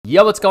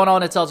Yo, what's going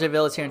on? It's LJ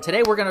Villas here, and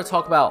today we're going to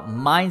talk about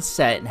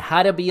mindset and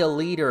how to be a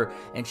leader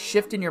and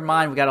shifting your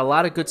mind. We got a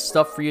lot of good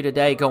stuff for you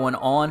today going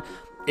on.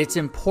 It's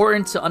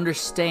important to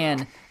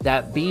understand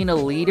that being a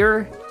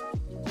leader,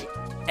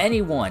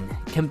 anyone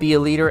can be a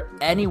leader.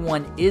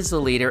 Anyone is a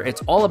leader.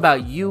 It's all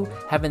about you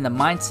having the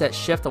mindset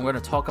shift. I'm going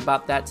to talk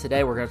about that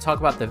today. We're going to talk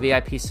about the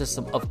VIP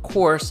system, of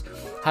course,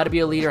 how to be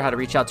a leader, how to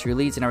reach out to your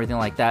leads and everything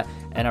like that.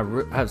 And I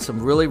have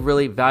some really,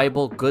 really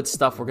valuable, good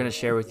stuff we're going to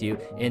share with you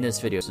in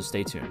this video, so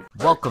stay tuned.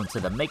 Welcome to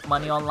the Make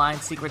Money Online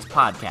Secrets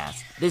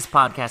Podcast. This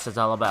podcast is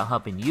all about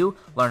helping you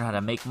learn how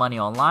to make money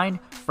online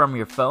from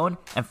your phone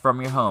and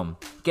from your home.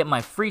 Get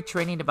my free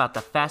training about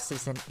the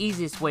fastest and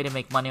easiest way to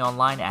make money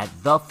online at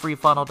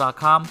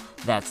thefreefunnel.com.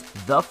 That's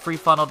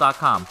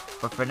thefreefunnel.com.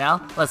 But for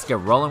now, let's get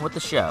rolling with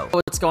the show.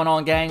 What's going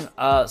on, gang?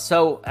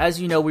 So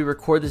as you know, we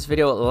record this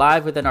video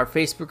live within our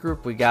Facebook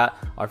group. We got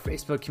our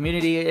Facebook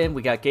community in.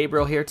 We got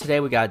Gabriel here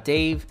today. We got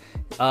Dave.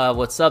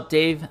 What's up,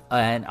 Dave?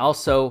 And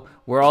also,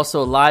 we're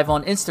also live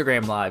on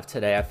Instagram Live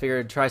today. I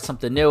figured I'd try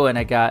something new, and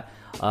I got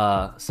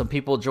some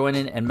people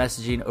joining and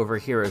messaging over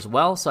here as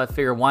well. So I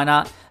figured why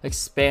not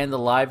expand the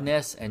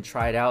liveness and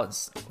try it out.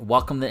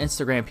 Welcome the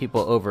Instagram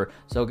people over.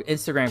 So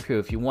Instagram crew,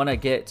 if you want to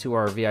get to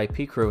our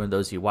VIP crew and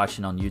those of you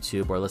watching on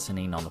YouTube or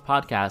listening on the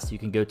podcast, you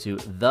can go to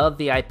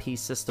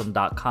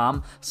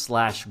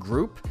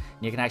thevipsystem.com/group.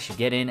 You can actually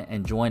get in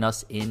and join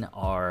us in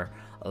our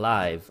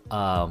live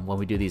when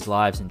we do these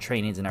lives and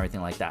trainings and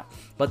everything like that.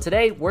 But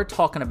today we're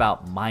talking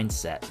about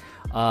mindset.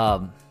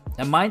 And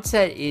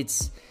mindset,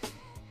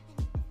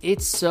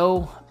 it's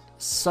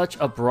such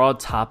a broad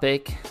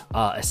topic,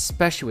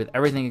 especially with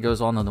everything that goes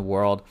on in the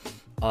world.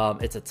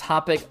 It's a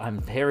topic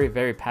I'm very,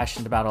 very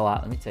passionate about a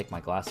lot. Let me take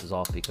my glasses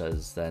off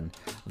because then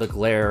the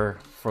glare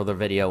for the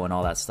video and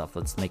all that stuff.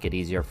 Let's make it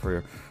easier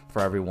for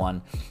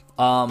everyone.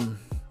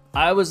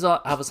 I was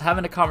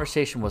having a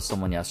conversation with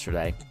someone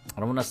yesterday. I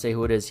don't want to say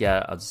who it is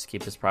yet. I'll just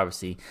keep his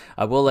privacy.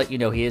 I will let you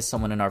know he is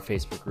someone in our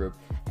Facebook group,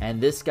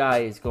 and this guy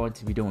is going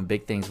to be doing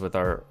big things with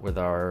our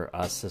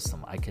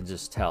system. I can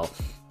just tell.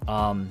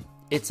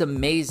 It's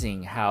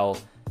amazing how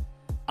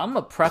I'm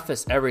gonna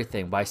preface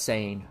everything by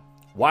saying,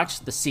 watch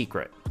The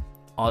Secret.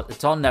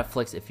 It's on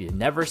Netflix. If you've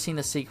never seen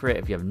The Secret,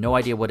 if you have no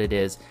idea what it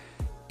is,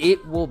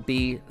 it will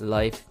be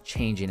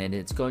life-changing, and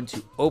it's going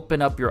to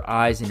open up your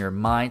eyes and your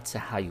mind to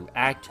how you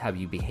act, how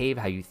you behave,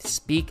 how you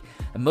speak,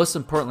 and most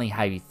importantly,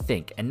 how you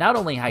think. And not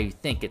only how you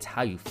think, it's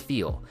how you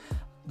feel.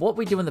 What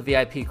we do in the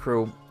VIP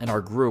crew, in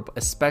our group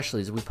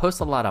especially, is we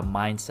post a lot of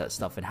mindset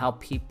stuff and how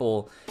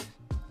people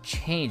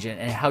change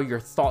and how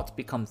your thoughts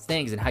become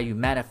things and how you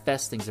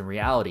manifest things in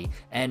reality.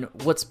 And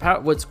what's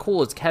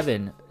cool is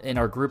Kevin in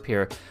our group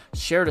here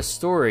shared a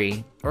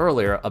story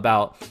earlier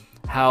about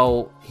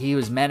how he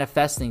was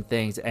manifesting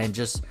things and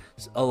just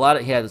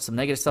he had some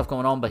negative stuff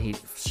going on, but he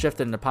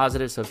shifted into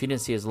positive. So if you didn't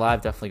see his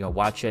live, definitely go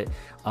watch it.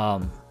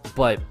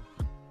 But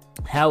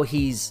how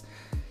he's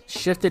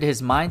shifted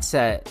his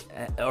mindset,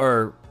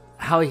 or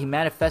how he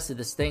manifested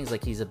these things,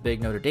 like he's a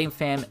big Notre Dame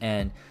fan,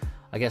 and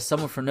I guess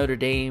someone from Notre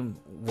Dame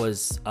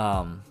was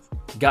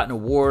got an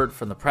award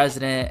from the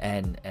president,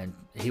 and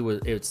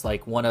it's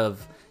like one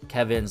of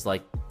Kevin's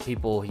like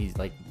people he's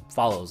like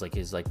follows, like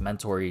his like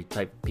mentor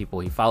type people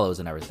he follows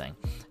and everything.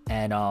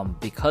 And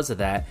because of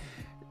that,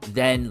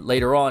 then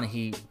later on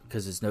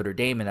because it's Notre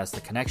Dame and that's the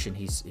connection,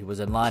 he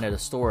was in line at a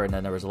store, and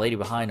then there was a lady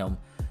behind him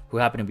who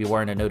happened to be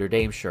wearing a Notre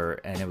Dame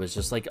shirt, and it was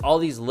just like all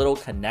these little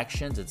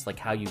connections. It's like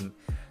how you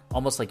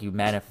almost like you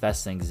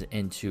manifest things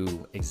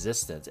into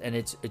existence, and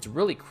it's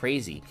really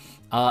crazy.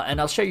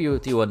 And I'll share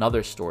with you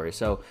another story.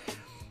 So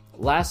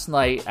last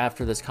night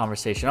after this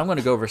conversation, I'm going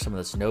to go over some of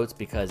this notes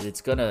because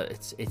it's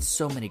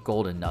so many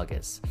golden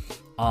nuggets.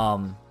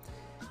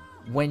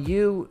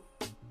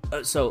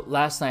 So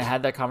last night I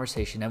had that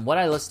conversation, and what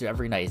I listen to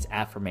every night is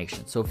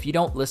affirmations. So if you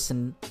don't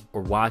listen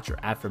or watch your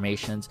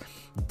affirmations,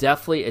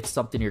 definitely it's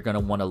something you're going to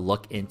want to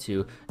look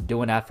into,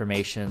 doing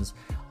affirmations,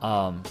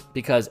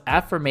 because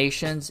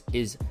affirmations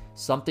is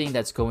something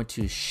that's going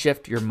to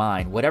shift your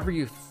mind. Whatever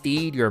you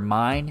feed your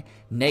mind,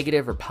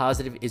 negative or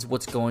positive, is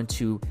what's going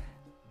to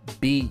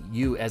be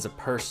you as a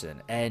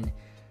person. And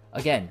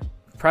again,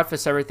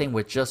 preface everything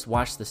with just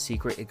watch The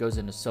Secret. It goes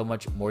into so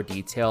much more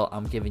detail.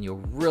 I'm giving you a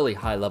really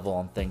high level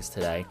on things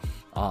today,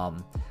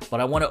 but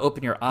I want to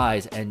open your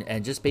eyes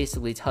and just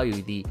basically tell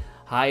you the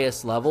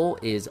highest level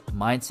is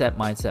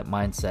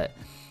mindset.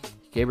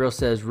 Gabriel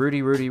says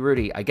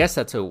Rudy. I guess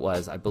that's who it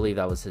was. I believe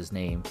that was his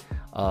name,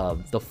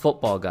 the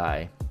football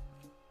guy.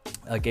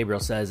 Gabriel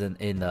says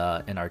in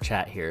our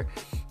chat here.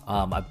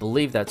 I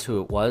believe that's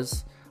who it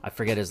was. I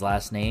forget his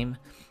last name.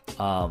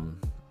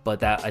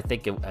 But that I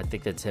think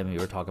that's him. You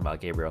were talking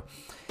about, Gabriel.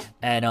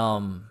 And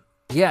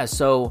yeah,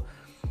 so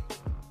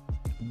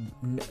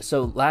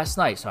last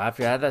night, so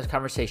after I had that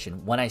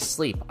conversation, when I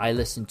sleep, I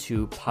listen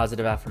to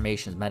positive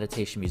affirmations,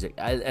 meditation music.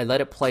 I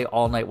let it play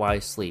all night while I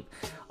sleep.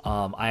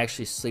 I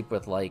actually sleep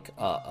with like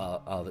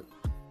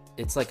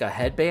it's like a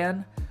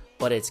headband,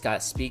 but it's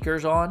got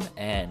speakers on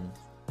and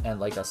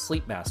like a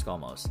sleep mask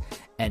almost.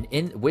 And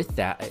in with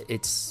that,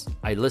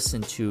 I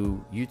listen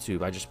to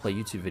YouTube. I just play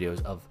YouTube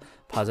videos of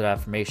positive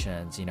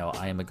affirmations.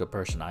 I am a good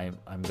person.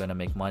 I'm gonna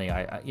make money.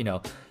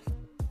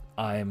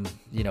 I'm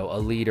a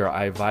leader.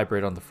 I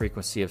vibrate on the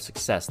frequency of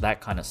success. That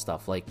kind of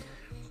stuff. Like,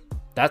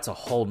 that's a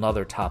whole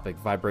nother topic,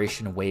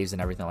 vibration, waves,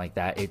 and everything like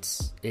that.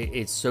 It's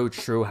so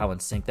true how in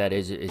sync that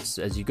is. It's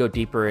as you go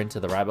deeper into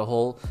the rabbit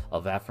hole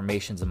of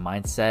affirmations and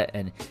mindset,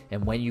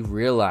 and when you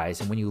realize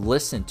and when you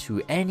listen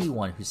to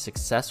anyone who's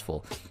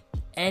successful,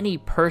 any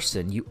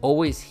person, you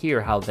always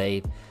hear how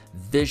they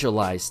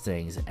visualize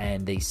things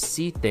and they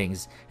see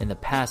things in the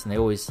past, and they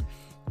always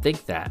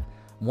think that.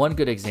 One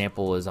good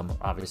example is, I'm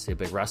obviously a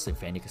big wrestling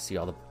fan. You can see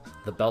all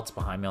the belts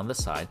behind me on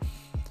this side.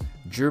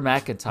 Drew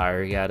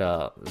McIntyre,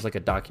 it was like a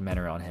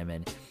documentary on him,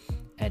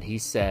 and he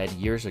said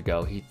years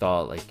ago he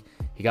thought, like,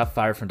 he got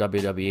fired from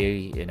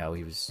WWE.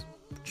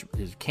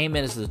 He came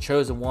in as the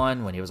chosen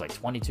one when he was like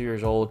 22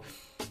 years old.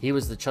 He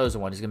was the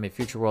chosen one. He's gonna be a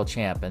future world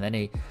champ, and then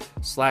he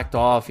slacked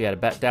off. He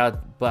had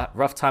a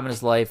rough time in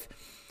his life.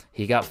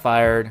 He got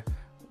fired,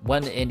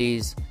 went to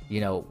Indies,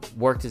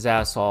 worked his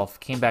ass off,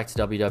 came back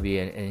to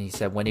WWE, and he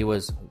said when he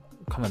was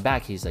coming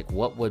back, he's like,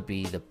 what would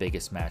be the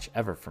biggest match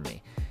ever for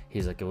me?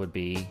 He's like, it would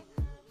be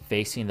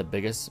facing the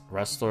biggest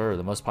wrestler, or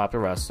the most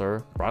popular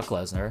wrestler, Brock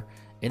Lesnar,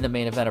 in the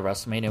main event of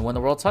WrestleMania and win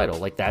the world title.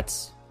 Like,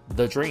 that's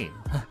the dream.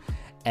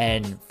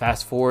 And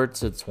fast forward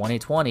to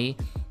 2020,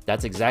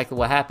 that's exactly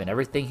what happened.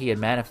 Everything he had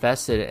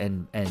manifested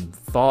and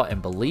thought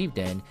and believed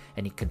in,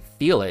 and he could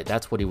feel it,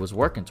 that's what he was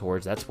working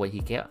towards. That's what he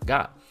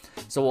got.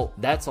 So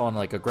that's on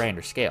like a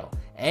grander scale.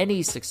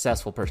 Any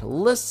successful person,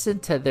 listen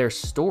to their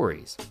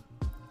stories.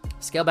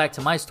 Scale back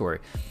to my story.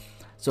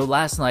 So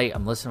last night,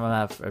 I'm listening to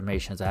my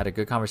affirmations. I had a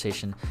good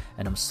conversation,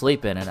 and I'm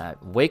sleeping, and I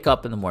wake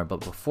up in the morning.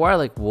 But before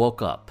I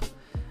woke up,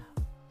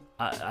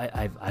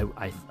 I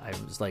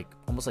was like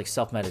almost like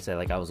self-meditated.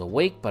 Like, I was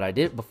awake, but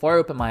before I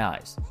opened my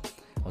eyes,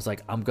 I was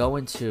like,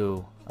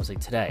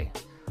 today,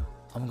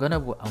 I'm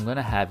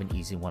gonna have an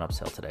easy one-up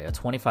sale today, a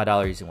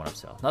 $25 easy one-up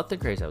sale. Nothing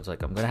crazy. I was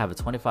like, I'm gonna have a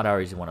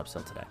 $25 easy one-up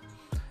sale today.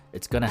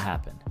 It's gonna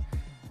happen.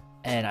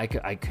 And I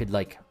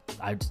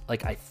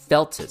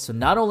felt it. So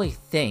not only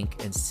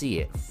think and see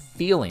it,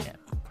 feeling it.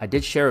 I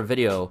did share a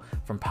video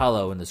from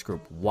Paulo in this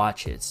group.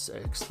 Watch it.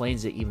 It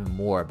explains it even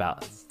more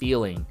about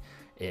feeling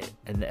it.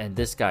 And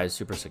this guy is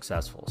super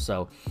successful.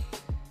 So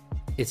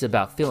it's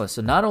about feeling.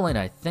 So not only did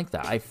I think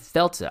that, I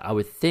felt it. I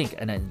would think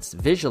and then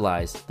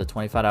visualize the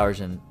 $25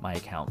 in my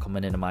account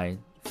coming into my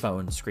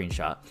phone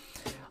screenshot.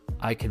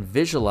 I can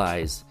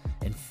visualize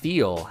and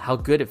feel how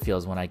good it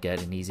feels when I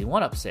get an easy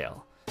one-up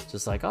sale.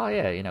 Just like, oh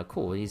yeah,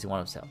 cool, easy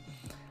one-up sale.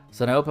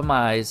 So then I open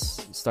my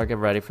eyes, start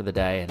getting ready for the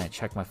day, and I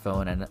check my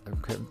phone, and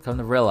come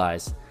to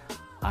realize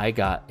I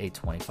got a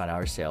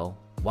 $25 sale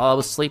while I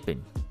was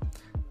sleeping.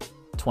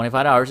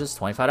 $25 is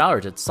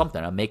 $25. It's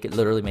something. I'm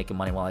literally making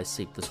money while I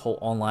sleep. This whole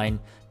online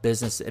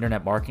business,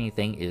 internet marketing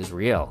thing is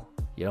real.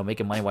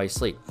 Making money while you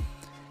sleep.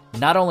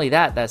 Not only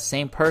that, that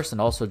same person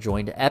also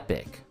joined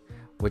Epic,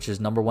 which is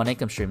 #1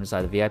 income stream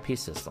inside the VIP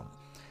system.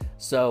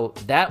 So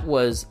that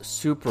was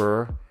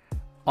super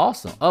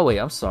awesome. Oh wait,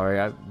 I'm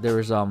sorry. There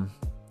was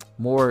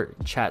more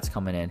chats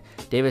coming in.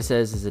 David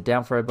says, is it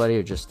down for everybody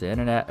or just the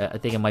internet? I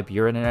think it might be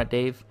your internet,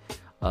 Dave,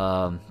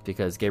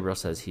 because Gabriel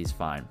says he's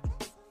fine.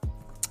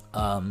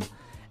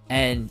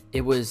 And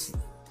it was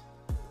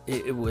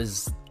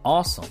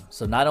awesome.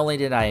 So not only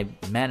did I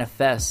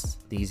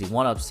manifest the easy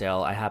one-up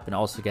sale, I happened to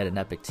also get an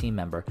Epic team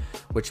member,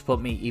 which put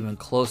me even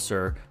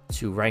closer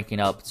to ranking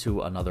up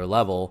to another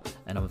level,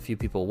 and I'm a few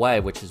people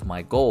away, which is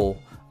my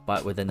goal,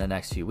 but within the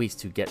next few weeks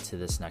to get to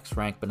this next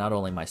rank. But not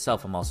only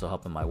myself, I'm also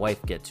helping my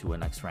wife get to a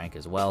next rank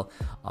as well.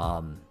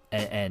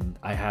 And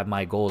I have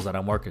my goals that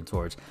I'm working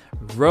towards.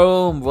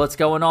 Rome, what's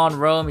going on,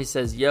 Rome? He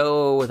says,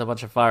 yo, with a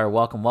bunch of fire.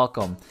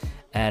 Welcome.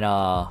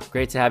 And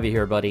great to have you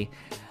here, buddy.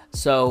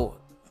 So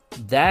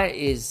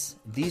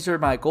these are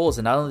my goals.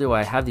 And not only do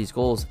I have these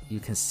goals,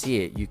 you can see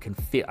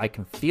it. I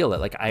can feel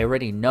it. Like, I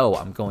already know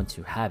I'm going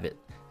to have it,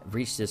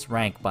 reach this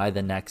rank by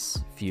the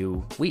next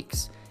few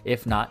weeks,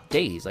 if not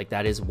days. Like,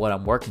 that is what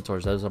I'm working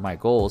towards. Those are my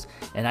goals,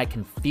 and I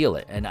can feel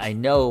it. And I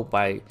know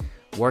by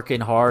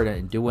working hard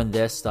and doing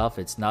this stuff,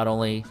 it's not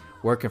only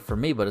working for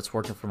me, but it's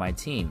working for my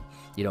team.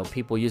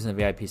 People using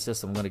the VIP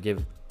system. I'm going to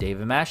give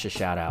David Mash a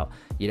shout out.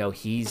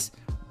 He's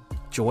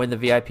joined the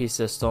VIP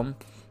system.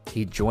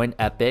 He joined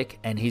Epic,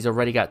 and he's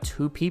already got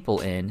 2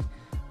 people in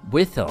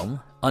with him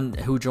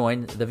who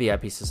joined the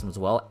VIP system as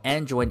well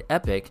and joined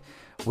Epic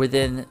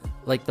within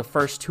like the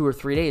first 2 or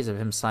 3 days of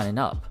him signing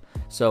up.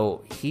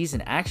 So he's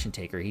an action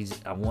taker.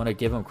 I want to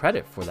give him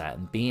credit for that,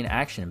 and being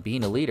action and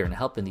being a leader and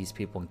helping these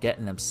people and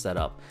getting them set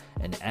up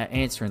and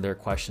answering their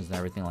questions and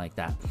everything like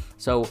that.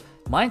 So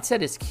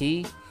mindset is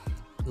key.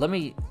 Let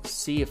me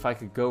see if I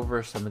could go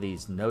over some of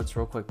these notes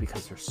real quick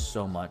because there's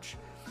so much.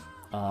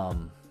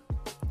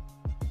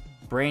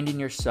 Branding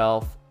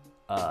yourself,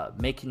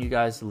 making you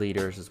guys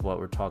leaders is what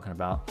we're talking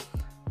about.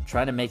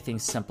 Trying to make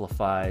things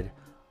simplified.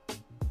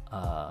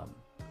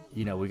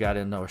 We got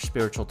into our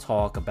spiritual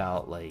talk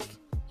about, like,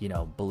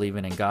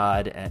 believing in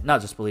God, and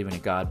not just believing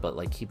in God, but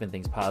like keeping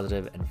things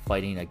positive and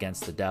fighting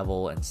against the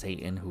devil and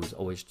Satan, who's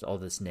always all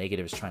this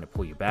negative is trying to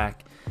pull you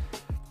back.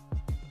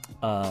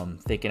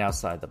 Thinking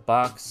outside the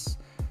box.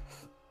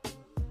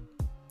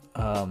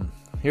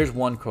 Here's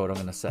one quote I'm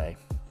going to say.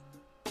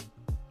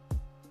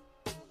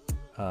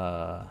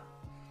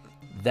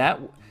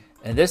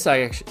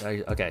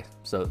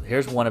 So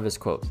here's one of his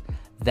quotes.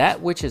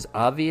 That which is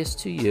obvious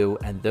to you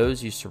and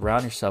those you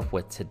surround yourself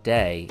with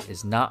today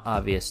is not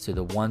obvious to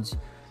the ones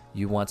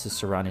you want to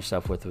surround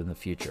yourself with in the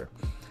future.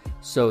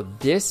 So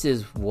this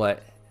is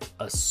what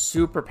a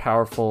super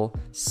powerful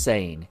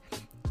saying,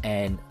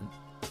 and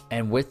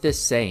with this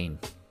saying,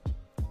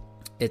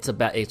 it's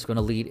going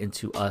to lead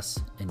into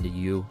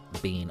you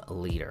being a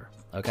leader.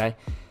 Okay,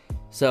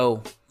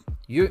 so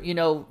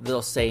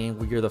they'll say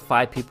you're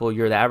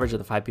the average of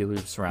the 5 people you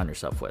surround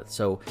yourself with.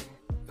 So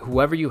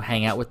whoever you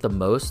hang out with the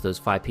most, those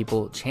 5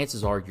 people,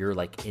 chances are you're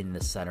like in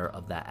the center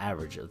of that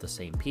average of the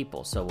same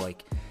people. So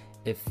like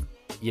if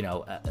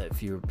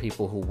you're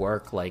people who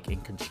work like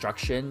in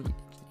construction,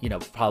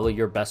 probably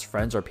your best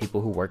friends are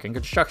people who work in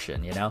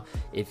construction.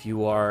 If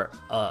you are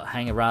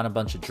hanging around a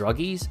bunch of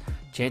druggies,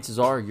 chances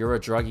are you're a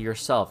druggie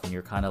yourself and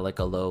you're kind of like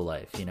a low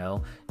life.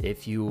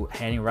 If you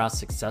hanging around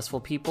successful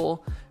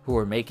people who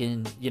are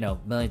making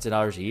millions of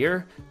dollars a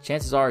year,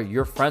 chances are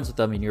you're friends with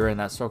them and you're in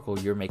that circle,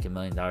 you're making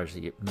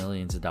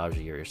millions of dollars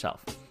a year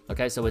yourself.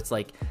 Okay, so it's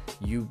like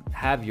you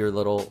have your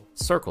little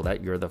circle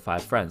that you're the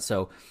 5 friends.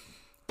 So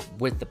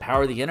with the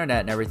power of the internet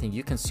and everything,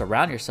 you can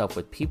surround yourself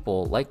with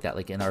people like that.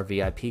 Like in our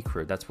VIP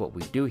crew, that's what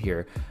we do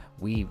here.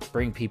 We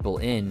bring people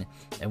in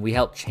and we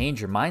help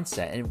change your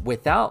mindset. And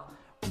without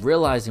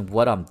realizing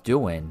what I'm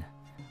doing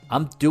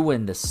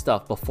this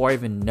stuff before I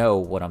even know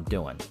what I'm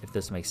doing, if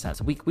this makes sense.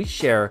 We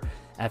share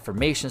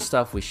affirmation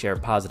stuff, we share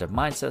positive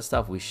mindset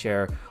stuff, we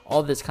share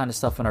all this kind of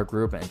stuff in our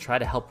group and try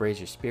to help raise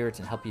your spirits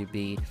and help you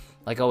be,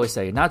 like I always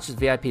say, not just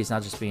VIP, it's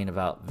not just being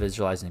about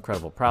visualizing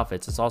incredible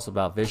profits, it's also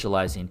about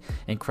visualizing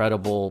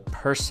incredible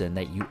person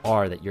that you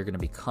are, that you're going to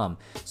become.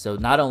 So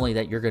not only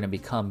that you're going to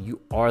become,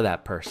 you are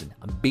that person.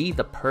 Be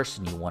the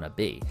person you want to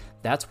be.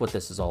 That's what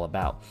this is all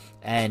about.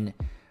 And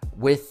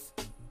with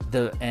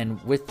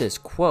this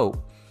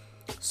quote,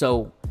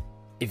 so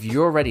if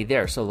you're already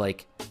there, so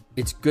like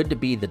it's good to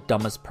be the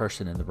dumbest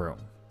person in the room.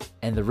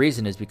 And the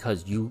reason is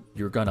because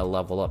you're going to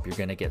level up. You're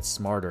going to get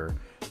smarter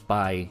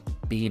by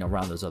being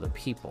around those other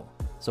people.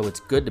 So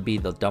it's good to be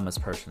the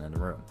dumbest person in the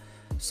room.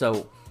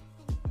 So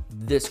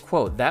this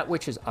quote, that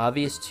which is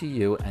obvious to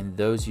you and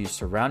those you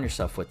surround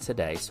yourself with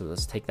today. So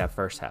let's take that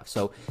first half.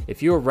 So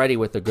if you're ready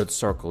with a good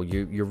circle,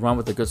 you run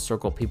with a good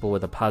circle, people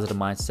with a positive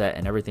mindset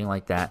and everything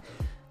like that,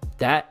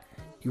 that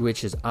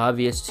which is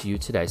obvious to you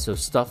today. So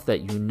stuff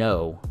that you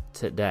know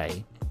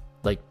today,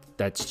 like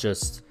that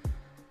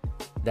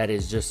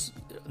is just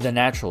the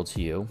natural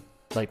to you.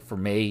 Like for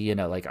me,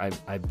 like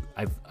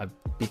I've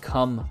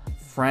become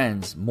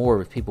friends more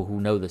with people who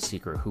know the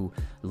secret, who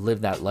live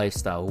that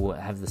lifestyle, who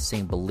have the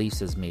same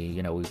beliefs as me.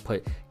 We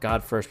put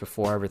God first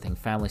before everything,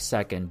 family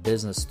second,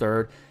 business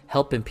third,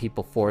 helping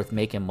people fourth,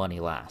 making money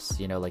last.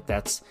 Like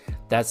that's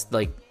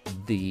like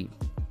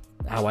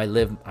how I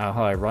live,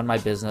 how I run my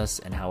business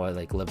and how I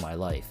like live my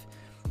life.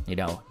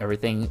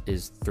 Everything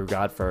is through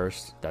God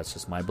first. That's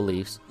just my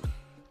beliefs.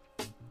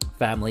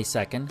 Family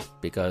second,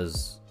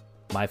 because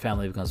my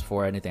family becomes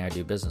before anything I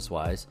do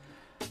business-wise.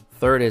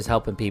 Third is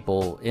helping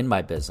people in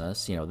my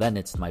business, then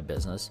it's my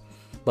business.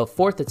 But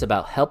fourth, it's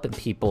about helping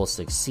people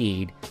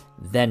succeed,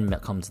 then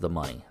comes the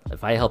money.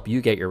 If I help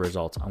you get your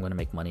results, I'm going to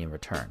make money in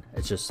return.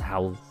 It's just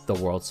how the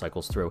world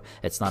cycles through.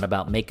 It's not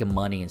about making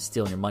money and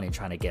stealing your money and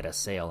trying to get a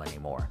sale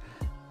anymore.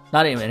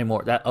 Not even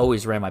anymore. That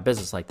always ran my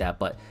business like that.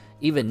 But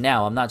even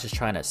now, I'm not just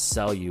trying to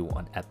sell you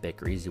on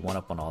Epic or Easy One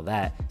Up on all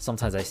that.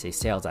 Sometimes I say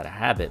sales out of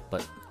habit,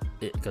 but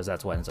because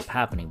that's what ends up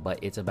happening. But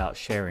it's about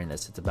sharing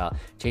this. It's about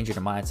changing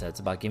your mindset. It's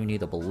about giving you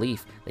the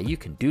belief that you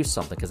can do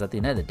something. Because at the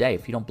end of the day,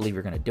 if you don't believe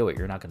you're going to do it,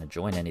 you're not going to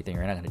join anything.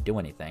 You're not going to do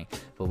anything.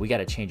 But we got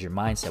to change your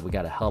mindset. We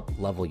got to help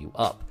level you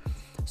up.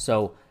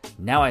 So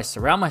now I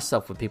surround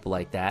myself with people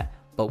like that.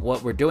 But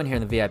what we're doing here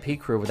in the VIP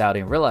crew without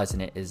even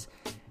realizing it is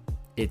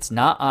it's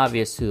not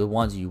obvious to the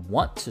ones you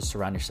want to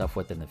surround yourself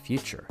with in the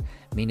future,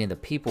 meaning the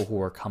people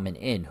who are coming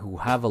in, who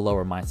have a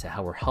lower mindset,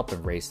 how we're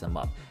helping raise them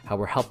up, how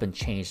we're helping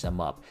change them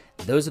up.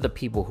 Those are the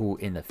people who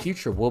in the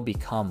future will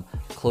become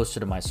closer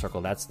to my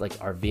circle. That's like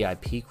our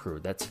VIP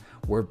crew.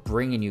 We're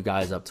bringing you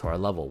guys up to our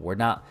level. We're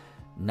not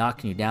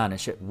knocking you down and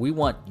shit. We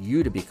want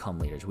you to become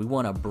leaders. We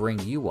want to bring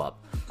you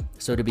up.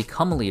 So to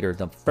become a leader,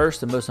 the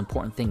first and most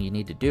important thing you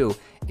need to do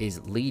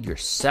is lead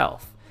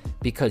yourself.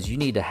 Because you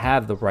need to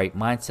have the right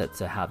mindset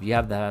to have. You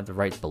have to have the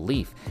right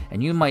belief.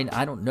 And you might,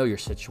 I don't know your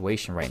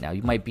situation right now.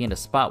 You might be in a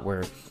spot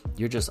where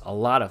you're just, a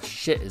lot of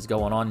shit is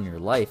going on in your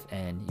life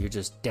and you're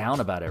just down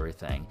about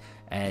everything.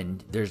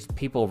 And there's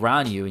people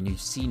around you and you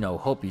see no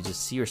hope. You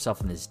just see yourself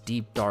in this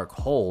deep, dark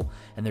hole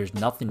and there's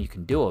nothing you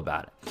can do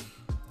about it.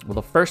 Well,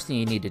 the first thing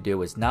you need to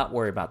do is not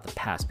worry about the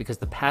past, because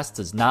the past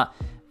does not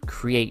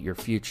create your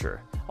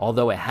future.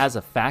 Although it has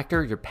a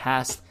factor, your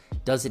past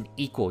doesn't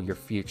equal your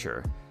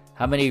future.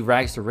 How many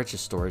rags to riches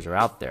stories are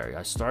out there?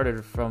 I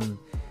started from,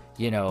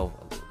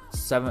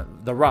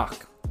 The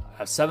Rock. I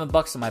have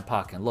 $7 in my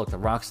pocket. And look, The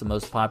Rock's the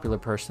most popular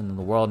person in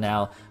the world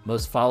now,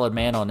 most followed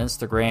man on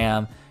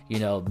Instagram,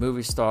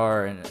 movie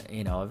star. And,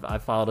 I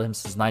followed him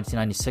since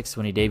 1996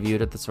 when he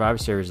debuted at the Survivor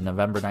Series in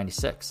November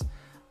 96.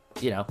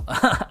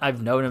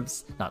 I've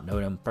not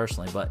known him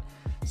personally, but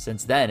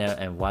since then,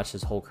 and watched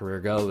his whole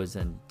career go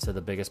into the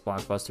biggest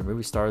blockbuster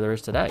movie star there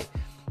is today.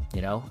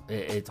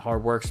 It's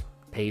hard work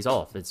pays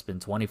off. It's been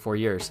 24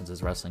 years since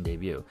his wrestling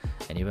debut.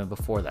 And even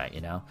before that,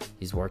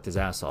 he's worked his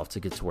ass off to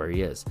get to where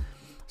he is.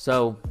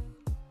 So,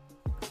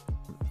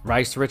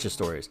 rise to riches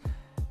stories.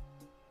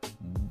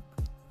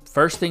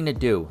 First thing to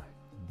do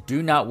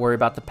not worry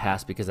about the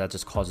past, because that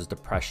just causes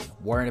depression.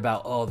 Worrying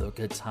about, the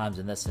good times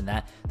and this and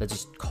that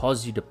just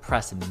causes you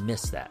depressed and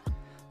miss that.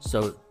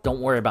 So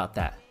don't worry about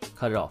that.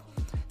 Cut it off.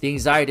 The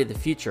anxiety of the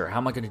future. How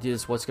am I going to do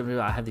this? What's going to do?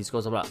 I have these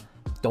goals.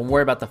 Don't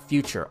worry about the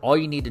future. All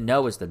you need to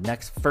know is the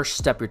next first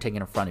step you're taking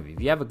in front of you.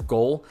 If you have a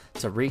goal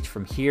to reach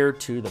from here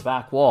to the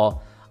back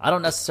wall, I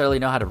don't necessarily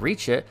know how to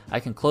reach it. I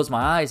can close my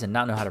eyes and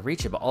not know how to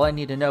reach it, but all I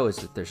need to know is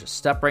that there's a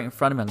step right in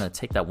front of me. I'm going to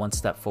take that one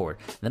step forward.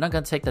 Then I'm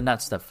going to take the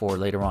next step forward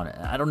later on.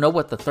 I don't know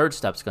what the third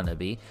step's going to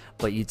be,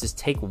 but you just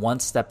take one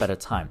step at a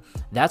time.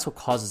 That's what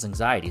causes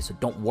anxiety. So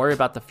don't worry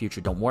about the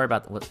future. Don't worry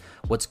about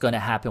what's going to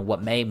happen,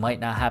 what might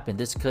not happen.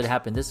 This could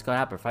happen. This could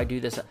happen. If I do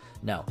this,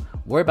 no.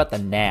 Worry about the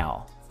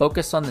now.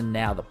 Focus on the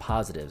now, the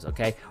positives,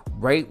 okay?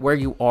 Right where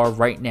you are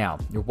right now.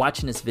 You're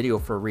watching this video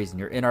for a reason.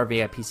 You're in our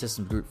VIP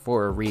system group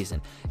for a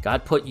reason.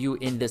 God put you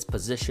in this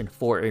position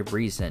for a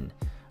reason,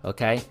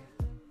 okay?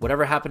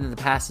 Whatever happened in the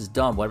past is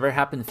done. Whatever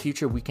happened in the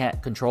future, we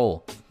can't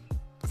control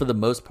for the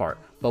most part.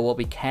 But what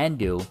we can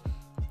do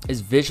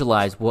is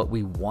visualize what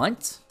we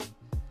want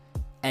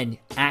and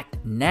act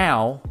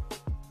now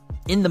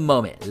in the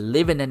moment.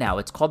 Live in the now.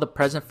 It's called the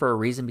present for a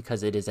reason,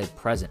 because it is a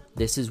present.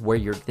 This is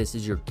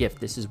your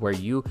gift. This is where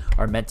you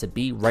are meant to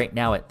be right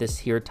now at this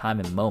here time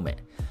and moment.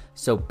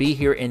 So be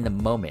here in the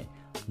moment.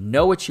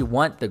 Know what you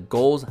want, the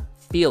goals,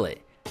 feel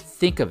it.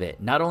 Think of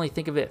it. Not only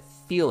think of it,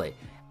 feel it.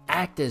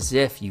 Act as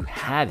if you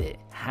have it.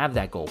 Have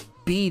that goal.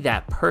 Be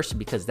that person,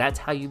 because that's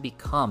how you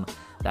become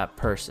that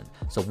person.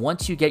 So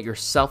once you get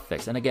yourself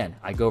fixed, and again,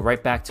 I go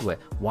right back to it,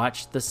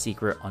 watch The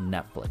Secret on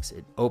Netflix.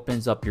 It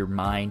opens up your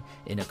mind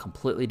in a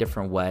completely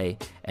different way,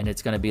 and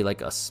it's going to be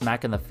like a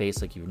smack in the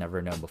face like you've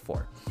never known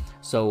before.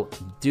 So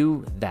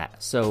do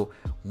that. So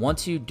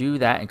once you do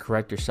that and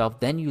correct yourself,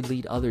 then you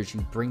lead others,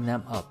 you bring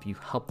them up, you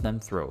help them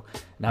through.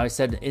 Now I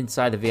said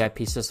inside the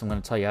VIP system, I'm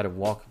going to tell you how to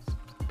walk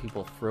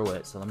people through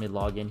it. So let me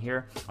log in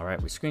here. All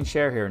right, we screen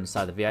share here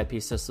inside the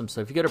VIP system.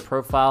 So if you go to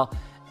profile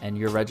and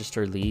your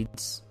registered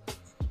leads,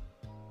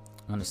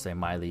 I'm going to say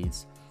my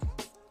leads.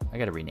 I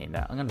got to rename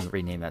that. I'm going to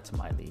rename that to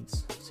my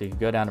leads. So you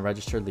go down to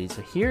registered leads.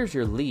 So here's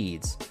your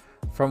leads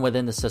from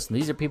within the system.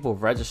 These are people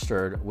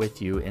registered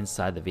with you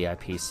inside the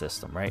VIP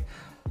system, right?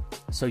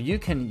 So you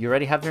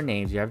already have their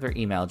names, you have their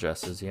email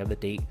addresses, you have the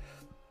date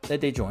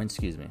that they joined,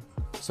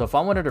 So if I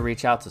wanted to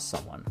reach out to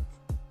someone,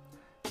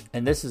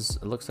 and it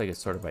looks like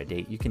it's sorted by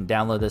date. You can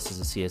download this as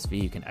a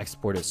CSV. You can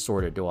export it,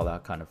 sort it, do all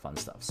that kind of fun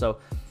stuff. So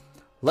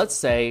let's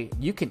say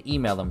you can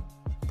email them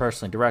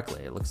personally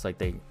directly. It looks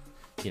like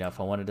if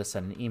I wanted to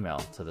send an email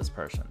to this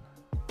person,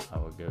 I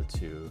would go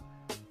to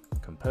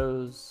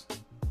compose.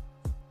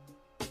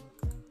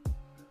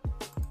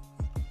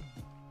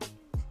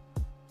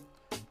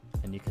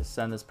 And you can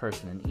send this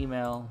person an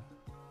email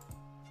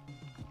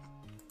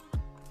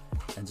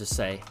and just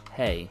say,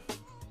 hey,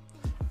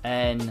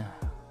 and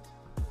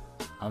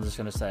I'm just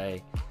going to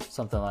say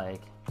something like,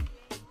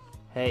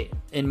 hey,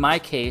 in my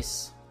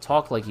case,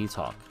 talk like you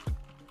talk.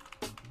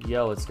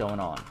 Yo, what's going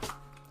on?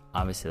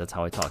 Obviously, that's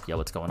how I talk. Yo,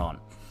 what's going on?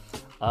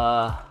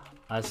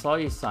 I saw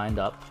you signed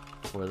up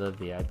for the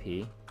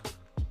VIP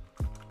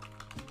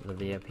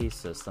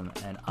system,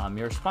 and I'm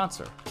your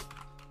sponsor.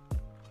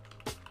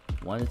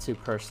 Wanted to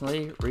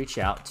personally reach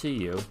out to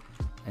you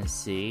and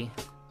see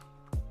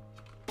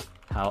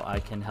how I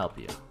can help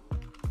you.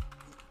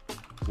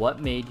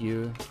 What made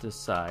you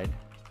decide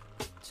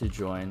to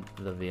join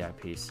the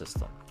VIP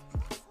system?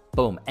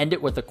 Boom. End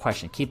it with a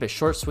question. Keep it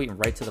short, sweet, and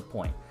right to the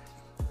point.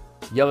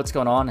 Yo, what's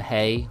going on?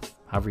 Hey,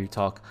 however you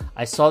talk.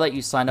 I saw that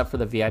you signed up for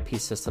the VIP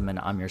system and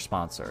I'm your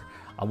sponsor.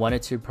 I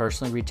wanted to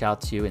personally reach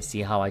out to you and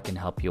see how I can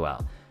help you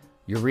out.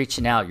 You're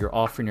reaching out, you're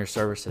offering your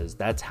services.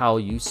 That's how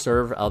you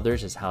serve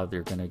others, is how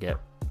they're going to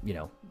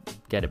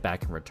get it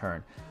back in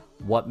return.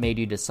 What made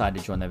you decide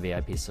to join the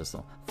VIP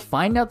system?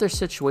 Find out their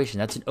situation.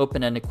 That's an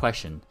open-ended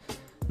question.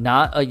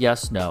 Not a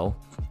yes, no.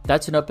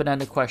 That's an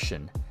open-ended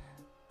question.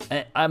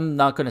 And I'm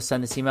not going to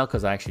send this email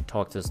because I actually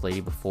talked to this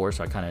lady before,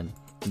 so I kind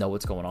of know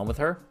what's going on with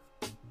her.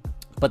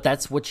 But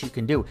that's what you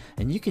can do.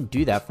 And you can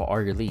do that for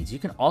all your leads. You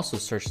can also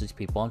search these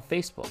people on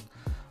Facebook.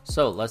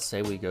 So let's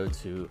say we go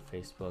to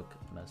Facebook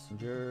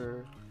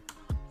Messenger.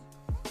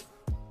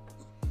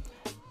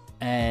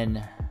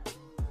 And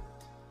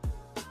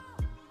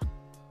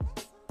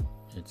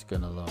it's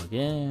going to log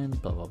in,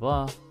 blah, blah,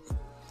 blah.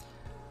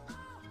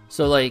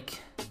 So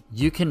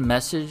You can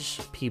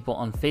message people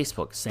on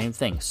Facebook. Same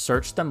thing.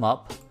 Search them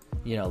up.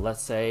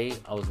 Let's say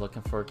I was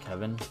looking for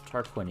Kevin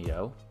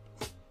Tarquinio.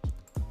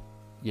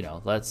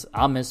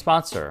 I'm his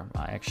sponsor.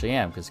 I actually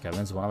am, because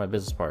Kevin's one of my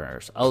business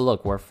partners. Oh,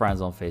 look, we're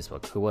friends on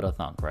Facebook. Who would have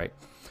thunk, right?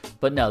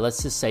 But no,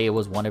 let's just say it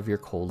was one of your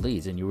cold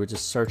leads and you were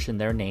just searching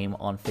their name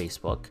on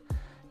Facebook.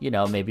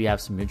 Maybe you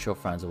have some mutual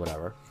friends or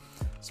whatever.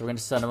 So we're going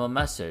to send them a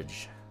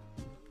message.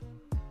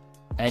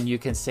 And you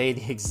can say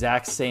the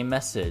exact same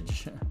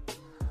message.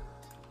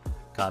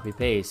 Copy,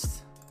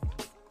 paste.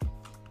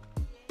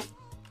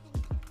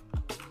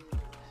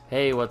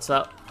 Hey, what's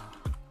up,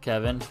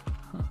 Kevin?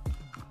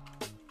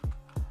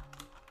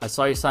 I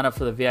saw you sign up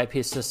for the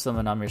VIP system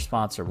and I'm your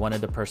sponsor.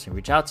 Wanted to personally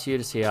reach out to you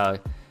to see how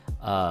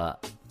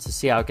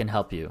I can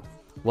help you.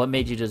 What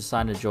made you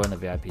decide to join the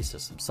VIP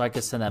system? So I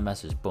could send that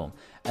message, boom.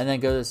 And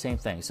then go to the same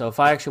thing. So if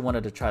I actually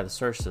wanted to try to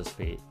search this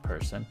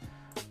person,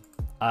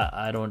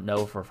 I don't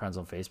know if we're friends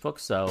on Facebook.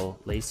 So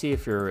Lacey,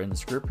 if you're in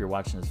this group, you're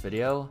watching this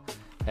video,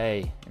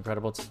 hey,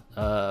 incredible.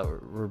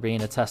 We're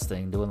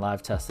doing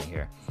live testing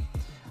here.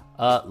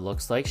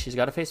 Looks like she's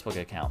got a Facebook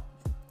account.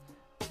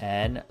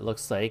 And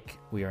looks like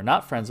we are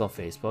not friends on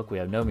Facebook. We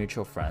have no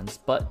mutual friends,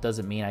 but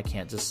doesn't mean I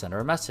can't just send her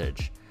a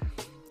message.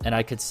 And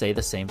I could say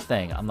the same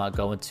thing. I'm not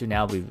going to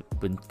now. We've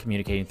been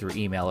communicating through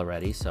email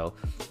already, so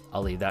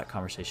I'll leave that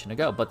conversation to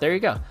go. But there you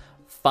go.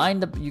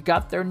 You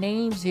got their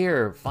names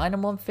here. Find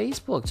them on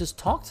Facebook. Just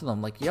talk to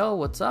them like, yo,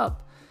 what's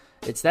up?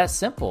 It's that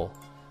simple.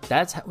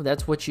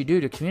 That's what you do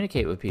to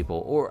communicate with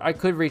people. Or I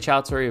could reach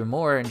out to her even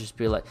more and just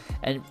be like,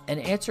 and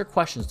answer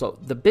questions. So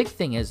the big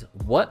thing is,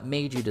 what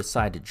made you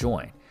decide to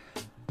join?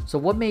 So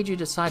what made you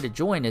decide to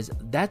join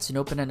that's an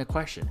open-ended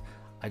question.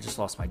 I just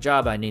lost my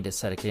job. I need to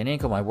set an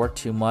income. I work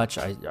too much.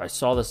 I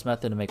saw this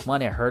method to make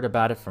money. I heard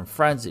about it from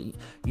friends.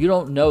 You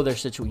don't know their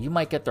situation. You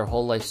might get their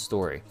whole life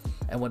story.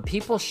 And when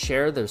people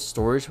share their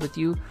stories with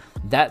you,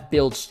 that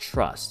builds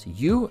trust.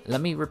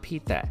 Let me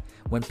repeat that.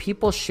 When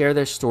people share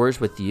their stories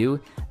with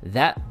you,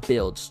 that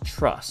builds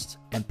trust.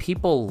 And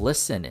people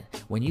listen.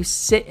 When you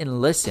sit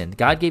and listen,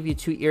 God gave you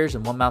 2 ears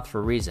and 1 mouth for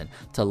a reason.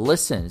 To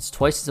listen, it's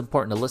twice as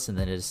important to listen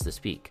than it is to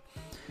speak.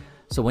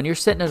 So when you're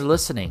sitting there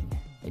listening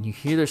and you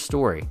hear their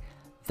story,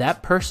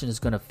 that person is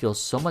going to feel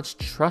so much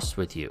trust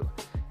with you,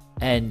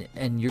 and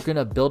you're going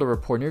to build a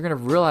rapport, and you're going to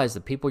realize the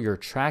people you're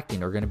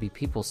attracting are going to be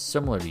people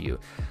similar to you.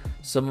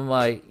 Some of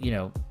my,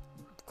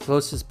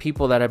 closest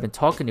people that I've been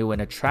talking to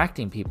and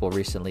attracting people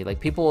recently, like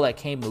people that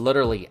came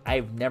literally,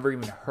 I've never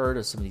even heard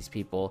of some of these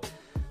people,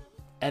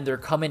 and they're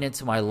coming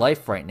into my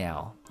life right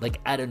now, like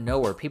out of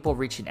nowhere, people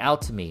reaching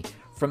out to me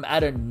from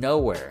out of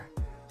nowhere.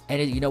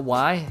 And you know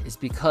why? It's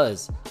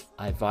because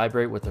I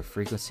vibrate with the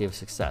frequency of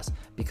success,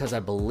 because I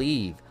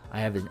believe I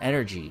have an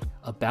energy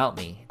about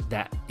me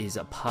that is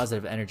a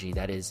positive energy,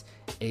 that is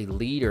a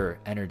leader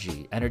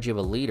energy of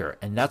a leader.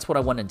 And that's what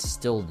I want to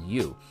instill in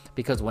you.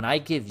 Because when I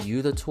give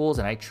you the tools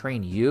and I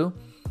train you,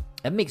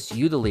 it makes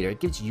you the leader. It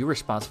gives you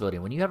responsibility.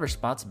 When you have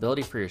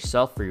responsibility for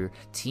yourself, for your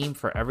team,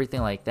 for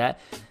everything like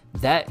that,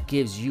 that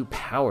gives you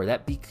power.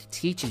 That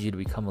teaches you to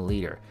become a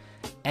leader.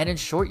 And in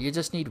short, you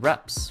just need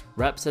reps.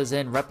 Reps as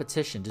in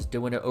repetition, just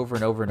doing it over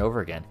and over and over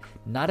again.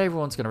 Not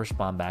everyone's going to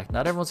respond back.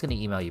 Not everyone's going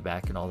to email you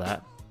back and all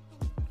that.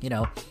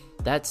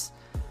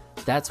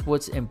 That's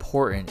what's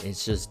important,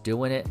 is just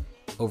doing it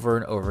over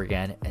and over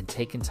again and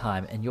taking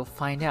time, and you'll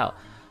find out.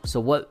 So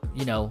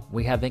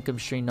we have income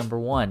stream number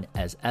 1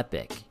 as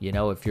Epic.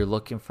 If you're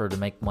looking to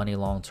make money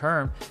long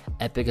term,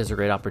 Epic is a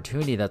great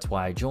opportunity. That's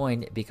why I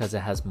joined, because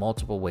it has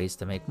multiple ways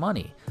to make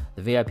money.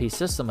 The VIP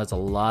system has a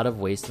lot of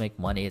ways to make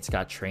money. It's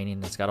got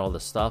training. It's got all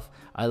this stuff.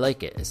 I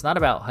like it. It's not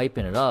about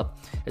hyping it up.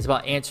 It's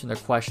about answering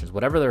their questions.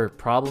 Whatever their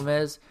problem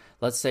is,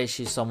 let's say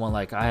she's someone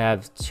like, I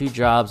have 2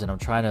 jobs and I'm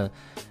trying to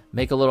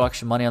make a little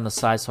extra money on the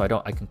side so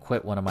I can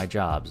quit one of my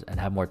jobs and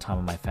have more time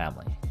with my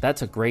family.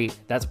 That's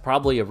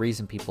probably a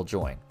reason people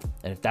join.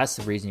 And if that's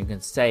the reason, you can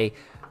say,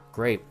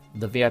 great,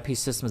 the VIP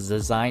system is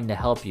designed to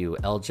help you.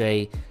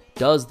 LJ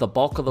does the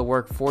bulk of the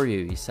work for you.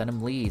 You send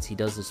him leads. He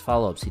does his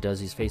follow-ups. He does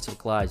his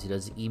Facebook Lives. He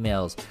does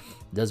emails.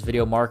 He does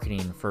video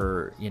marketing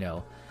for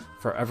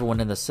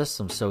everyone in the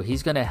system. So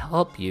he's going to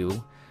help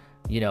you,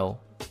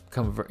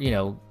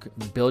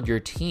 build your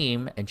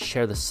team and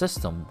share the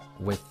system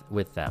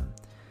with them.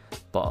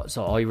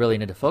 So all you really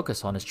need to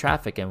focus on is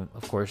traffic. And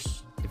of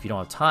course, if you don't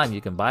have time,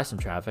 you can buy some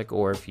traffic.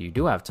 Or if you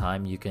do have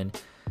time, you can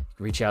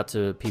reach out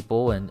to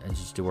people and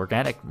just do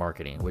organic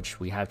marketing,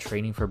 which we have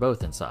training for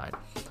both inside.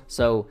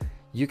 So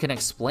you can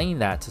explain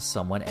that to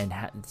someone and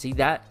see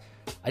that.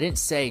 I didn't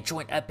say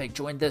join Epic,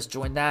 join this,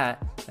 join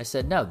that. I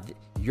said, no,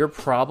 your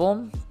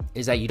problem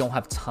is that you don't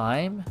have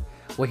time.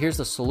 Well, here's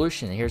the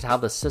solution. Here's how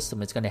the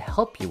system is going to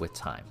help you with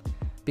time,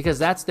 because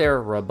that's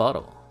their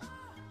rebuttal.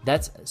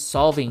 That's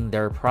solving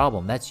their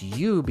problem. That's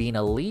you being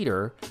a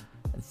leader,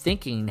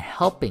 thinking,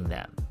 helping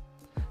them.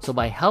 So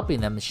by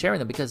helping them and sharing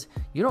them, because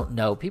you don't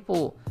know,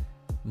 people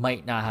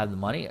might not have the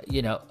money.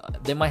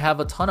 They might have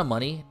a ton of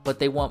money, but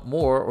they want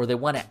more, or they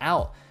want it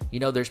out.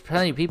 There's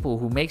plenty of people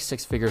who make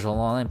 6 figures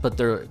online, but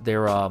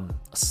they're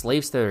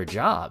slaves to their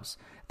jobs.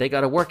 they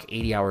got to work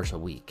 80 hours a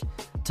week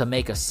to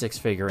make a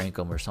 6-figure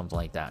income or something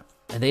like that.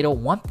 And they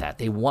don't want that.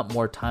 They want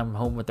more time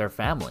home with their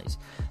families.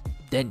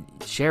 Then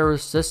share a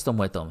system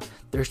with them.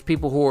 There's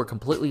people who are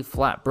completely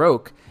flat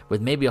broke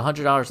with maybe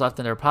 $100 left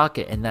in their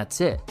pocket, and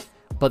that's it.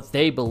 But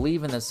they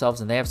believe in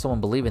themselves and they have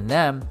someone believe in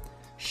them.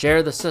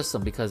 Share the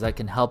system because that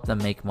can help them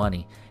make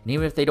money. And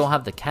even if they don't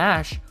have the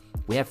cash,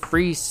 we have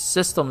free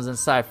systems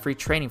inside, free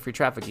training, free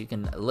traffic. You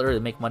can literally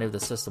make money with the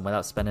system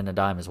without spending a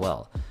dime as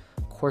well.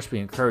 Of course, we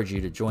encourage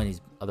you to join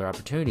these other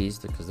opportunities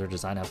because they're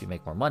designed to help you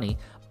make more money,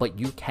 but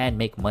you can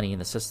make money in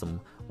the system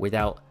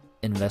without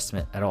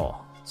investment at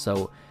all.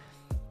 So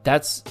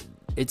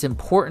it's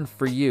important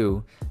for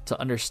you to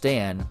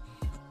understand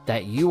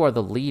that you are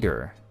the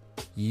leader.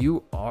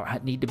 You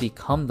need to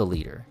become the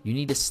leader. You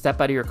need to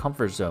step out of your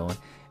comfort zone,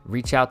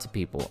 reach out to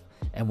people.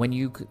 And when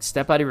you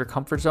step out of your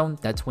comfort zone,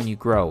 that's when you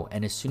grow.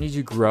 And as soon as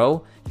you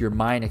grow, your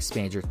mind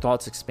expands, your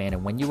thoughts expand.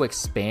 And when you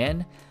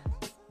expand,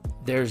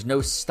 there's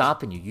no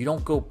stopping you. You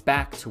don't go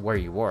back to where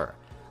you were.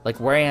 Like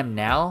where I am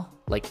now,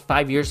 like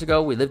 5 years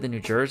ago, we lived in New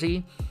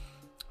Jersey.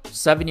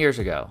 7 years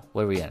ago,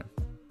 what are we in?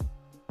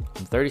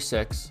 I'm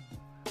 36.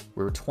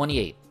 We were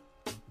 28.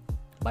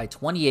 By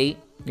 28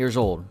 years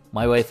old,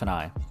 my wife and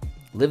I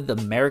lived the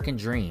American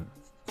dream.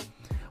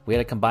 We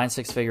had a combined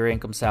 6-figure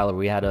income salary.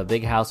 We had a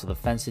big house with a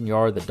fenced-in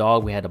yard, the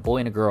dog. We had a boy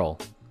and a girl.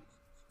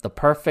 The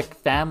perfect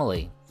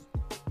family.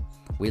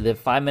 We lived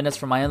 5 minutes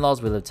from my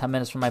in-laws. We lived 10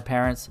 minutes from my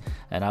parents.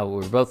 And we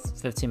were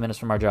both 15 minutes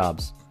from our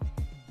jobs.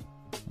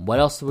 What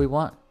else do we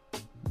want?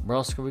 Where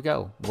else could we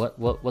go?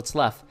 What's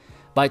left?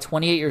 By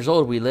 28 years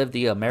old, we lived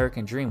the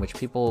American dream, which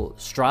people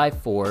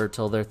strive for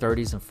till their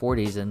 30s and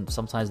 40s and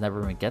sometimes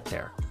never even get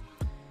there.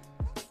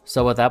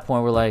 So at that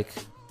point, we're like,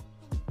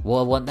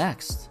 well, what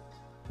next?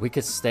 We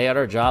could stay at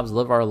our jobs,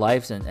 live our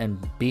lives,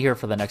 and be here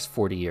for the next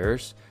 40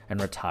 years and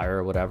retire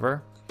or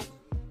whatever.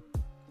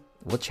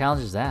 What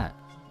challenge is that?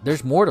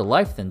 There's more to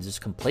life than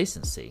just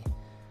complacency.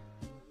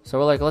 So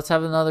we're like, let's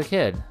have another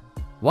kid.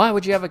 Why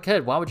would you have a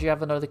kid? Why would you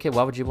have another kid?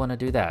 Why would you want to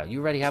do that? You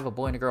already have a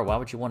boy and a girl. Why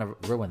would you want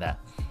to ruin that?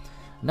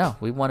 No,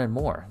 we wanted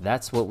more.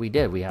 That's what we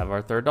did. We have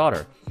our third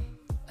daughter.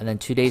 And then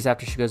 2 days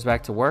after she goes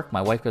back to work,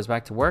 my wife goes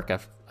back to work.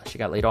 She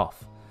got laid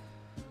off.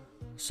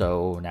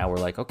 So now we're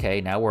like, okay,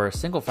 now we're a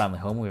single family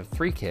home. We have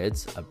 3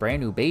 kids, a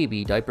brand new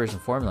baby, diapers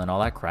and formula and all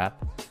that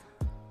crap.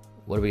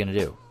 What are we going to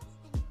do?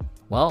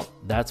 Well,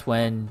 that's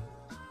when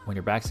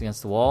your back's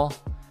against the wall,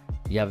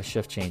 you have a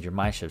shift change, your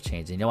mind shift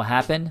change. And you know what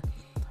happened?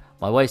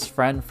 My wife's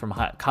friend from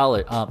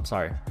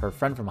her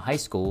friend from high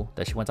school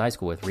that she went to high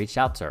school with reached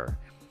out to her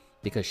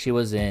because she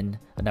was in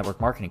a network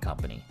marketing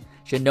company.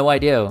 She had no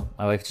idea.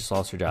 My wife just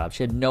lost her job.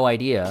 She had no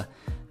idea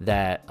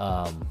that,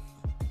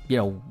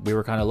 we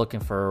were kind of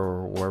looking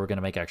for where we're going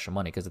to make extra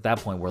money. Because at that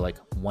point, we're like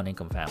one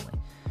income family.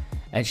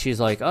 And she's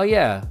like, oh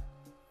yeah,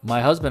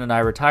 my husband and I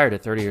retired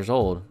at 30 years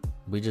old.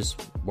 We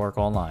just work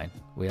online.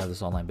 We have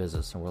this online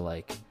business. And we're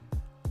like,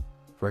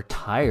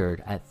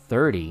 retired at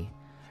 30?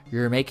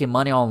 You're making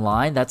money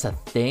online? That's a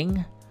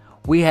thing?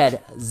 We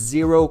had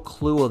zero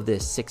clue of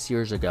this 6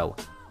 years ago.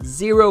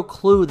 Zero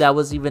clue that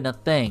was even a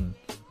thing,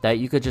 that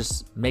you could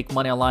just make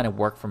money online and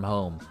work from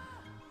home.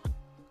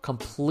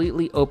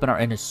 Completely open our,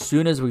 and as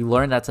soon as we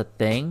learned that's a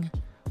thing,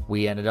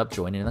 we ended up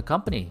joining the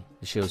company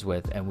she was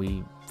with, and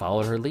we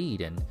followed her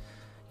lead. And,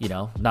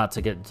 not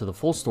to get into the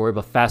full story,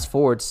 but fast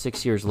forward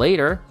 6 years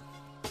later,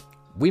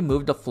 we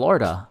moved to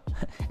Florida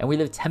and we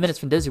lived 10 minutes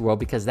from Disney World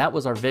because that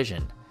was our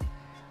vision.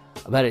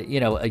 About it,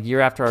 a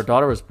year after our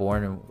daughter was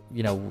born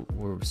and,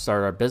 we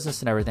started our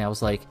business and everything, I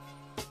was like,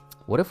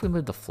 what if we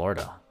moved to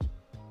Florida?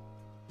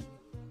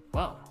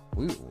 Well,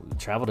 we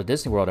travel to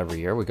Disney World every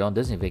year. We go on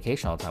Disney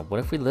vacation all the time. What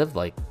if we lived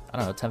 10,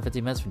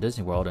 15 minutes from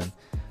Disney World and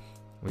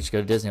we just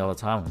go to Disney all the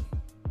time?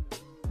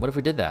 What if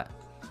we did that?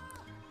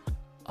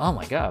 Oh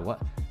my God,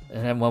 what?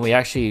 And then when we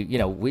actually,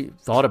 we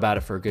thought about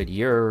it for a good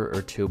year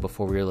or two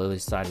before we really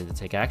decided to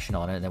take action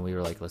on it. And then we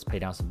were like, let's pay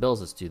down some bills.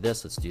 Let's do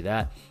this. Let's do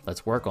that.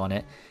 Let's work on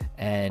it.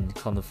 And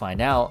come to find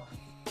out,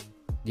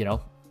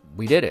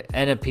 we did it.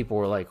 And then people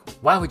were like,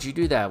 why would you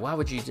do that? Why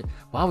would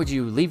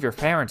you leave your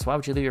parents? Why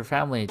would you leave your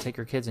family and take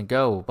your kids and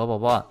go? Blah, blah,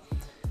 blah.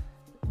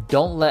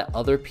 Don't let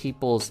other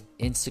people's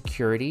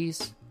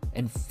insecurities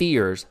and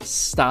fears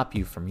stop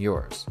you from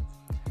yours.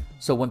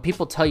 So when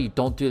people tell you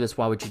don't do this,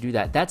 why would you do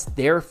that? That's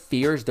their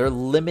fears, their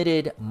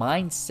limited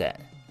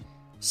mindset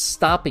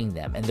stopping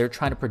them, and they're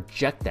trying to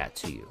project that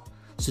to you.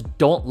 So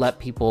don't let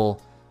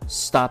people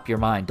stop your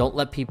mind. Don't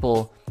let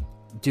people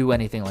do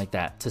anything like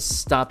that to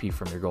stop you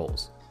from your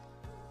goals.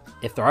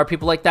 If there are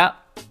people like that,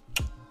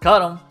 cut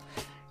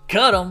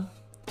them,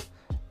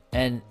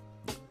 and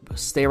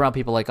stay around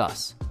people like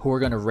us who are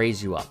going to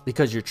raise you up,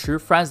 because your true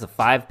friends, the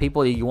 5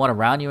 people that you want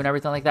around you and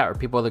everything like that, are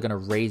people that are going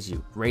to raise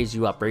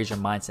you up, raise your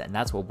mindset. And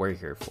that's what we're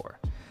here for.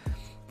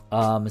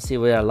 Let's see,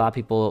 we got a lot of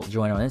people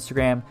join on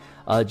Instagram.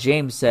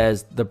 James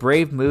says, the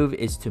brave move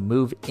is to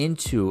move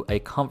into a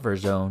comfort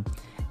zone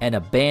and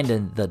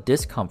abandon the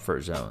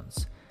discomfort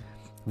zones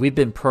we've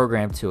been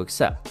programmed to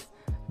accept.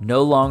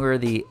 No longer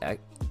the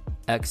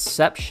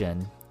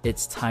exception,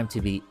 it's time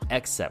to be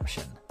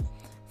exception.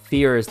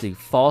 Fear is the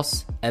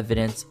false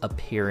evidence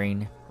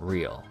appearing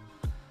real.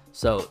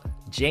 So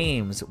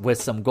James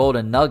with some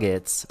golden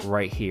nuggets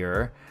right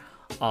here,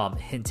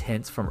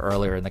 hints from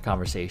earlier in the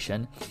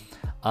conversation,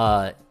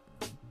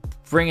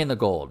 bring in the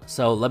gold.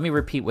 So let me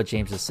repeat what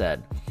James has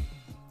said.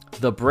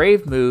 The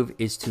brave move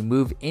is to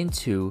move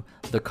into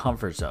the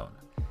comfort zone.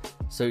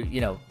 So,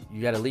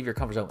 you got to leave your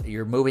comfort zone.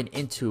 You're moving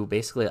into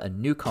basically a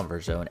new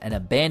comfort zone and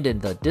abandon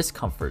the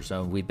discomfort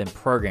zone we've been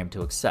programmed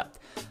to accept.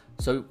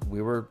 So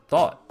we were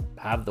taught,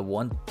 have the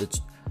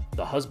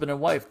husband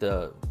and wife,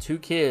 the 2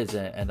 kids,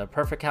 and the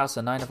perfect house,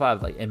 a 9 to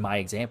 5. Like in my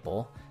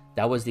example,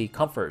 that was the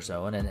comfort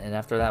zone. And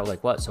after that,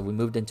 like what? So we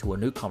moved into a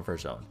new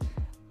comfort zone.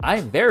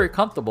 I'm very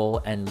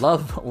comfortable and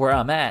love where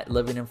I'm at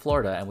living in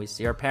Florida. And we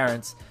see our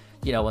parents,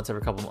 once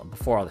every couple months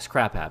before all this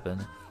crap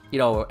happened.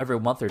 Every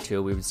month or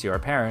two, we would see our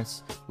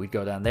parents. We'd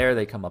go down there,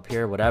 they come up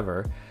here,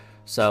 whatever.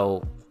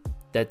 So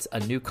that's a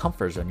new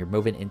comfort zone. You're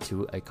moving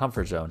into a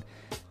comfort zone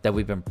that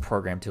we've been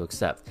programmed to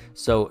accept.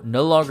 So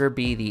no longer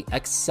be the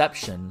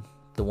exception,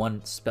 the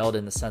one spelled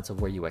in the sense of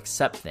where you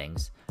accept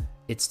things.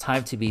 It's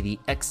time to be the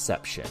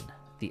exception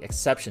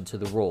to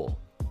the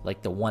rule,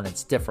 like the one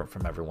that's different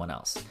from everyone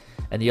else.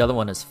 And the other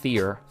one is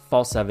fear,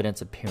 false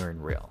evidence appearing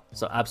real.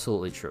 So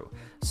absolutely true.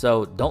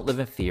 So don't live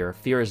in fear.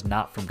 Fear is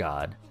not from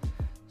God.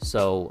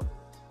 So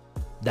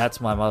that's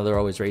my mother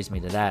always raised me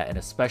to that. And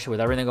especially with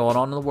everything going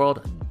on in the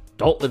world,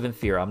 don't live in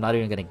fear. I'm not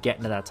even going to get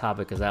into that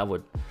topic because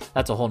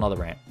that's a whole nother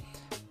rant.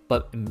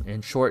 But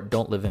in short,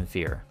 don't live in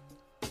fear.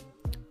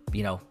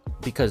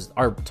 Because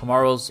our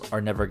tomorrows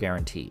are never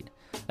guaranteed.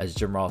 As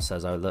Jim Ross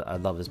says, I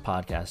love his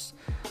podcast.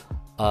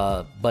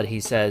 But he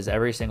says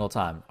every single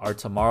time, our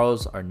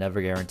tomorrows are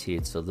never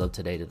guaranteed. So live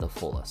today to the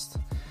fullest.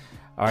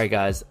 All right,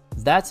 guys,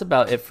 that's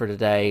about it for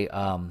today.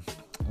 I'm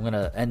going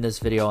to end this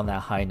video on that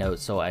high note.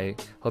 So I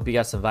hope you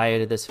got some value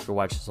to this. If you're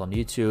watching this on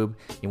YouTube,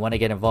 you want to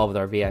get involved with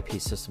our VIP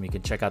system, you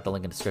can check out the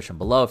link in the description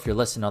below. If you're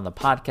listening on the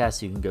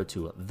podcast, you can go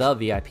to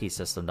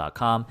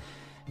thevipsystem.com.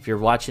 If you're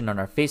watching on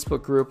our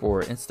Facebook group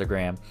or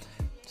Instagram,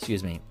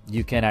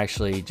 you can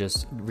actually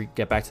just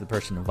get back to the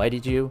person who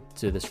invited you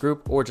to this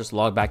group or just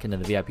log back into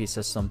the VIP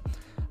system.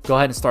 Go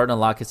ahead and start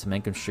unlocking some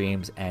income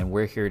streams, and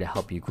we're here to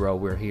help you grow.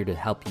 We're here to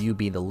help you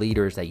be the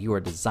leaders that you are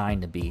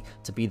designed to be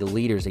the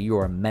leaders that you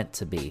are meant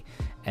to be.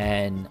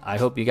 And I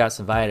hope you got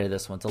some value to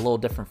this one. It's a little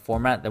different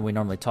format than we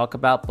normally talk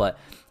about, but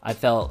I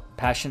felt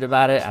passionate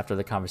about it after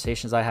the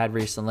conversations I had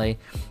recently.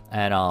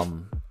 And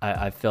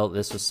I felt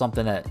this was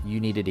something that you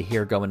needed to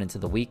hear going into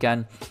the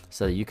weekend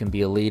so that you can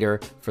be a leader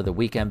for the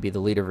weekend, be the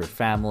leader of your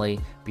family,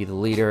 be the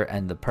leader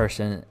and the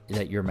person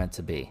that you're meant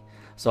to be.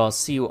 So I'll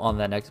see you on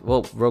that next.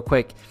 Well, real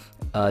quick,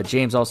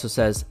 James also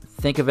says,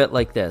 think of it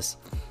like this.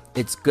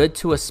 It's good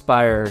to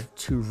aspire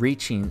to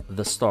reaching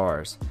the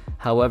stars.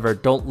 However,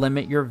 don't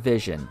limit your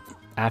vision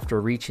after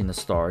reaching the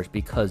stars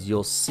because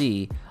you'll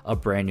see a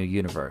brand new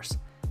universe.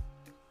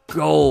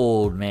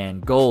 Gold, man.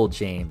 Gold,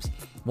 James.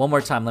 One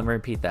more time. Let me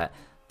repeat that.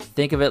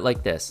 Think of it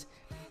like this.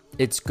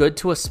 It's good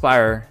to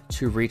aspire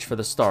to reach for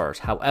the stars.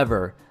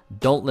 However,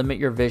 don't limit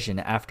your vision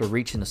after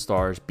reaching the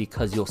stars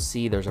because you'll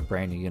see there's a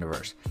brand new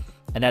universe.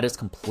 And that is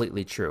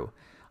completely true.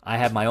 I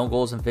have my own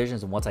goals and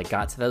visions, and once I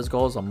got to those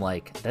goals, I'm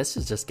like, this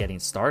is just getting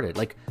started.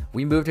 Like,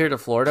 we moved here to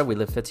Florida. We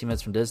live 15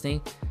 minutes from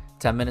Disney,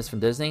 10 minutes from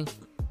Disney.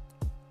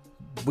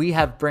 We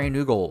have brand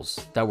new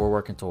goals that we're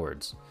working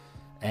towards.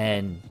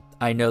 And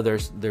I know there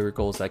are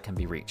goals that can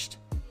be reached.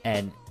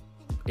 And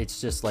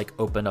it's just like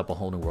opened up a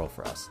whole new world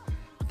for us.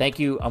 Thank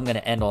you. I'm going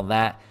to end on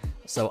that.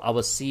 So I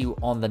will see you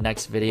on the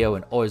next video.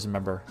 And always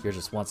remember, you're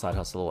just one side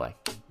hustle away.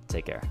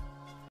 Take care.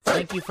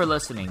 Thank you for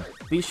listening.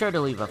 Be sure to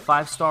leave a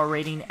 5-star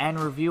rating and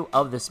review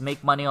of this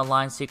Make Money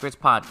Online Secrets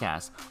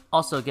podcast.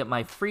 Also, get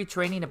my free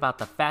training about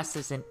the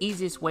fastest and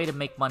easiest way to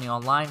make money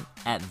online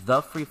at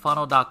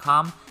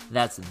thefreefunnel.com.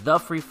 That's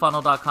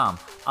thefreefunnel.com.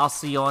 I'll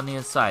see you on the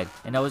inside.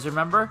 And always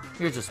remember,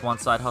 you're just one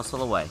side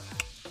hustle away.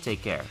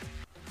 Take care.